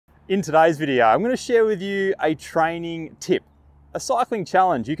In today's video, I'm going to share with you a training tip, a cycling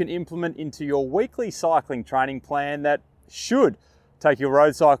challenge you can implement into your weekly cycling training plan that should take your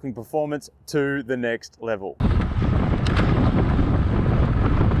road cycling performance to the next level.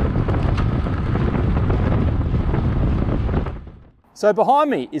 So behind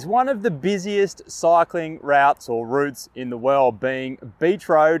me is one of the busiest cycling routes or routes in the world, being Beach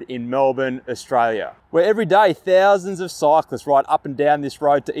Road in Melbourne, Australia, where every day thousands of cyclists ride up and down this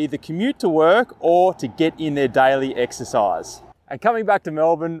road to either commute to work or to get in their daily exercise. And coming back to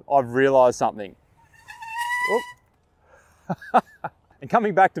Melbourne, I've realised something. And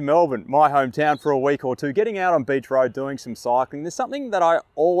coming back to Melbourne, my hometown, for a week or two, getting out on Beach Road doing some cycling, there's something that I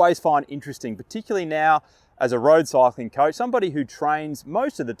always find interesting, particularly now as a road cycling coach, somebody who trains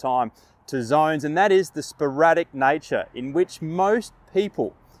most of the time to zones, and that is the sporadic nature in which most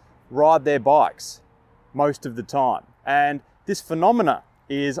people ride their bikes most of the time. And this phenomena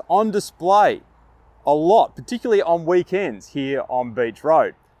is on display a lot, particularly on weekends here on Beach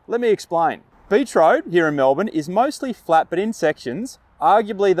Road. Let me explain. Beach Road here in Melbourne is mostly flat, but in sections,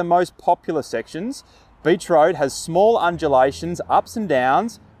 arguably the most popular sections, Beach Road has small undulations, ups and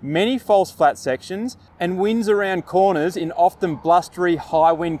downs, many false flat sections, and winds around corners in often blustery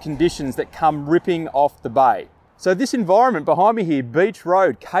high wind conditions that come ripping off the bay. So this environment behind me here, Beach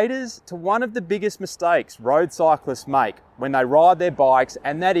Road, caters to one of the biggest mistakes road cyclists make when they ride their bikes,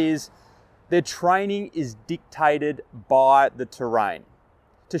 and that is their training is dictated by the terrain.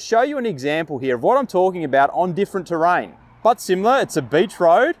 To show you an example here of what I'm talking about on different terrain, but similar, it's a beach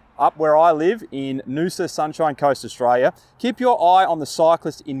road up where I live in Noosa, Sunshine Coast, Australia. Keep your eye on the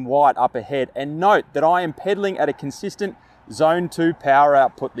cyclist in white up ahead and note that I am pedaling at a consistent Zone 2 power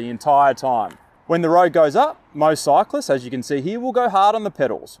output the entire time. When the road goes up, most cyclists, as you can see here, will go hard on the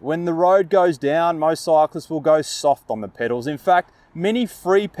pedals. When the road goes down, most cyclists will go soft on the pedals. In fact, many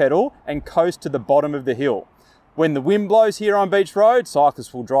free pedal and coast to the bottom of the hill. When the wind blows here on Beach Road,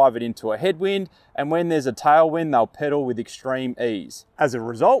 cyclists will drive it into a headwind, and when there's a tailwind, they'll pedal with extreme ease. As a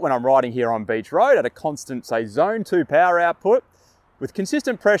result, when I'm riding here on Beach Road at a constant, say, Zone 2 power output, with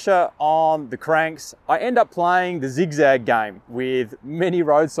consistent pressure on the cranks, I end up playing the zigzag game with many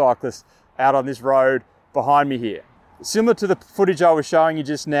road cyclists out on this road behind me here. Similar to the footage I was showing you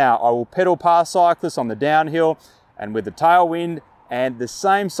just now, I will pedal past cyclists on the downhill and with the tailwind, and the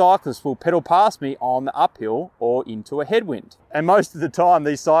same cyclists will pedal past me on the uphill or into a headwind. And most of the time,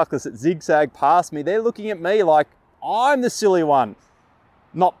 these cyclists that zigzag past me, they're looking at me like I'm the silly one,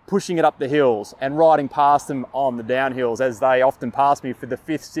 not pushing it up the hills and riding past them on the downhills, as they often pass me for the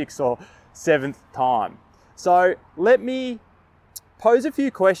 5th, 6th or 7th time. So let me pose a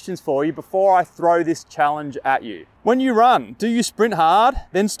few questions for you before I throw this challenge at you. When you run, do you sprint hard,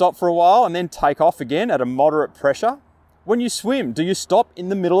 then stop for a while and then take off again at a moderate pressure? When you swim, do you stop in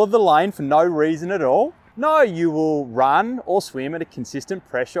the middle of the lane for no reason at all? No, you will run or swim at a consistent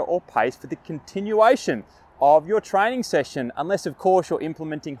pressure or pace for the continuation of your training session, unless of course you're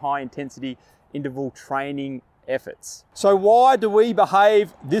implementing high intensity interval training efforts. So why do we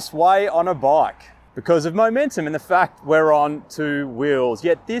behave this way on a bike? Because of momentum and the fact we're on 2 wheels.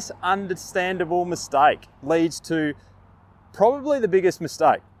 Yet this understandable mistake leads to probably the biggest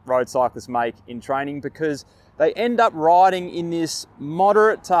mistake road cyclists make in training, because they end up riding in this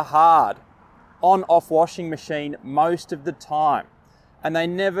moderate to hard on-off washing machine most of the time. And they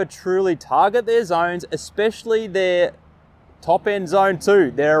never truly target their zones, especially their top-end Zone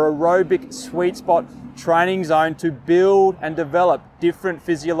 2, their aerobic sweet spot training zone, to build and develop different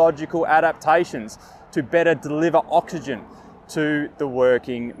physiological adaptations to better deliver oxygen to the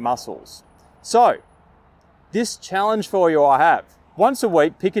working muscles. So, this challenge for you I have. Once a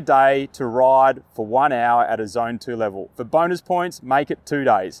week, pick a day to ride for 1 hour at a Zone 2 level. For bonus points, make it 2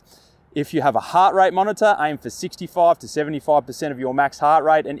 days. If you have a heart rate monitor, aim for 65 to 75% of your max heart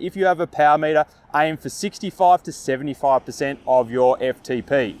rate. And if you have a power meter, aim for 65 to 75% of your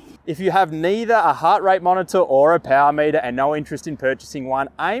FTP. If you have neither a heart rate monitor or a power meter and no interest in purchasing one,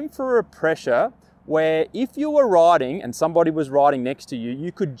 aim for a pressure where if you were riding and somebody was riding next to you,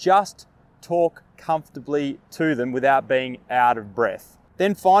 you could just talk comfortably to them without being out of breath.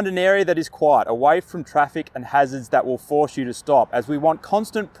 Then find an area that is quiet, away from traffic and hazards that will force you to stop, as we want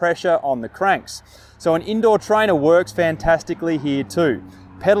constant pressure on the cranks. So an indoor trainer works fantastically here too.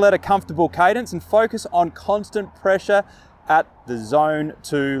 Pedal at a comfortable cadence and focus on constant pressure at the Zone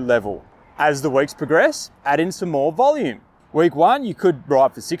 2 level. As the weeks progress, add in some more volume. Week 1, you could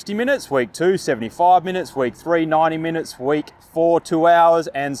ride for 60 minutes, week 2, 75 minutes, week 3, 90 minutes, week 4, 2 hours,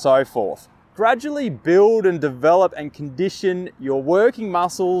 and so forth. Gradually build and develop and condition your working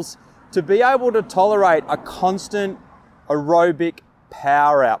muscles to be able to tolerate a constant aerobic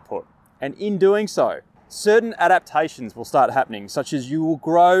power output. And in doing so, certain adaptations will start happening, such as you will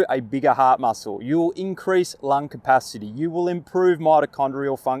grow a bigger heart muscle, you will increase lung capacity, you will improve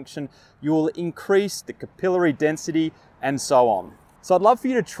mitochondrial function, you will increase the capillary density, and so on. So I'd love for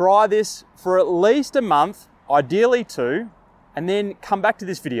you to try this for at least a month, ideally 2, and then come back to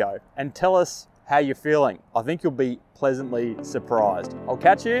this video and tell us how you're feeling. I think you'll be pleasantly surprised. I'll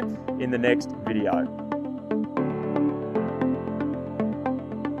catch you in the next video.